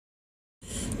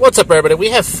What's up, everybody?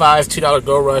 We have 5 $2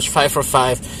 Go Rush, 5 for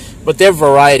 5, but they're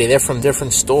variety. They're from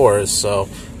different stores, so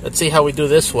let's see how we do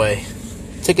this way.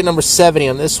 Ticket number 70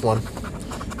 on this one.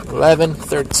 11,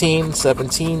 13,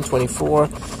 17, 24,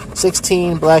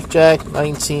 16, blackjack,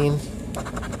 19,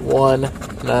 1,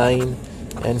 9,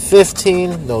 and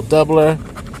 15. No doubler.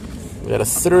 We got a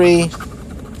 3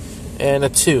 and a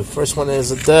 2. First one is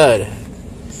a dud.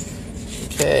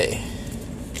 Okay.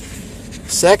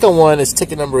 Second one is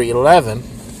ticket number 11.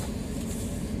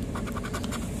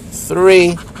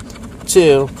 3,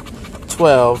 2,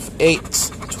 12,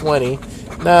 8, 20,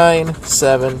 9,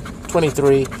 7,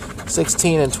 23,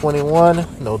 16, and 21.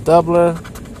 No doubler.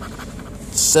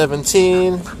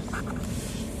 17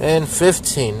 and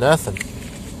 15. Nothing.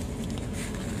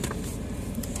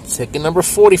 Ticket number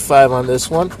 45 on this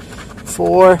one.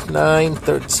 4, 9,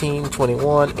 13,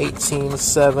 21, 18,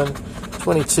 7,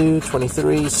 22,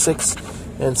 23, 6,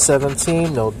 and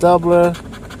 17. No doubler.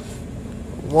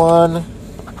 1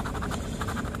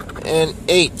 and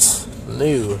 8.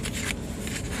 New.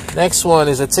 Next one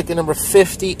is a ticket number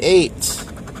 58.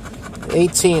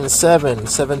 18, 7,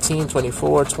 17,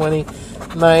 24, 20,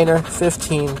 9er,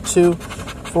 15, 2,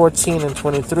 14, and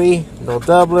 23. No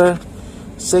doubler.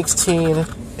 16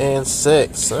 and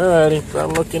 6. Alrighty,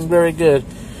 not looking very good.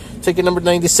 Ticket number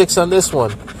 96 on this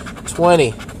one.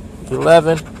 20,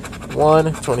 11,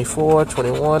 1, 24,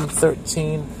 21,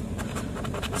 13,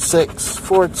 6,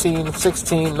 14,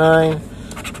 16, 9.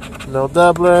 No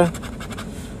doubler.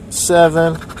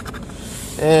 7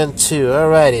 and 2.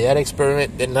 Alrighty, that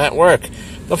experiment did not work.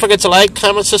 Don't forget to like,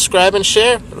 comment, subscribe, and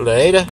share. Later.